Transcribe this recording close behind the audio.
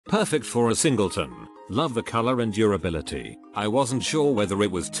Perfect for a singleton. Love the color and durability. I wasn't sure whether it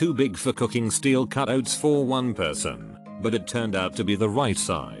was too big for cooking steel cutouts for one person, but it turned out to be the right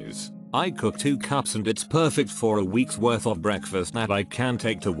size. I cook 2 cups and it's perfect for a week's worth of breakfast that I can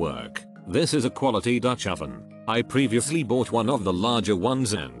take to work. This is a quality Dutch oven. I previously bought one of the larger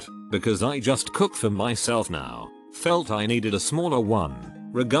ones and, because I just cook for myself now, felt I needed a smaller one.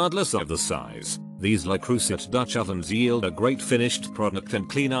 Regardless of the size, these Creuset Dutch ovens yield a great finished product and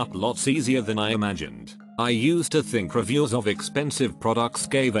clean up lots easier than I imagined. I used to think reviewers of expensive products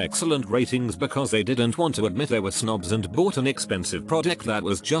gave excellent ratings because they didn't want to admit they were snobs and bought an expensive product that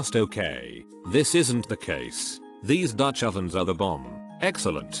was just okay. This isn't the case. These Dutch ovens are the bomb.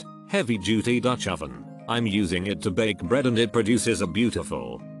 Excellent, heavy duty Dutch oven. I'm using it to bake bread and it produces a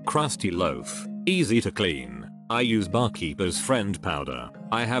beautiful, crusty loaf, easy to clean. I use Barkeeper's Friend powder.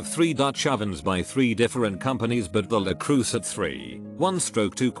 I have 3 Dutch ovens by 3 different companies, but the Creuset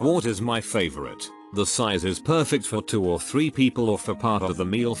 3/1/2/4 is my favorite. The size is perfect for 2 or 3 people or for part of the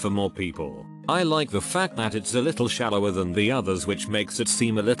meal for more people. I like the fact that it's a little shallower than the others, which makes it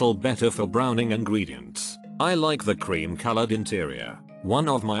seem a little better for browning ingredients. I like the cream colored interior. One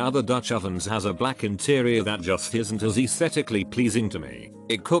of my other Dutch ovens has a black interior that just isn't as aesthetically pleasing to me.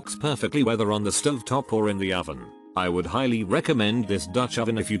 It cooks perfectly whether on the stovetop or in the oven. I would highly recommend this Dutch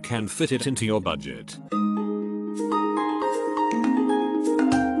oven if you can fit it into your budget.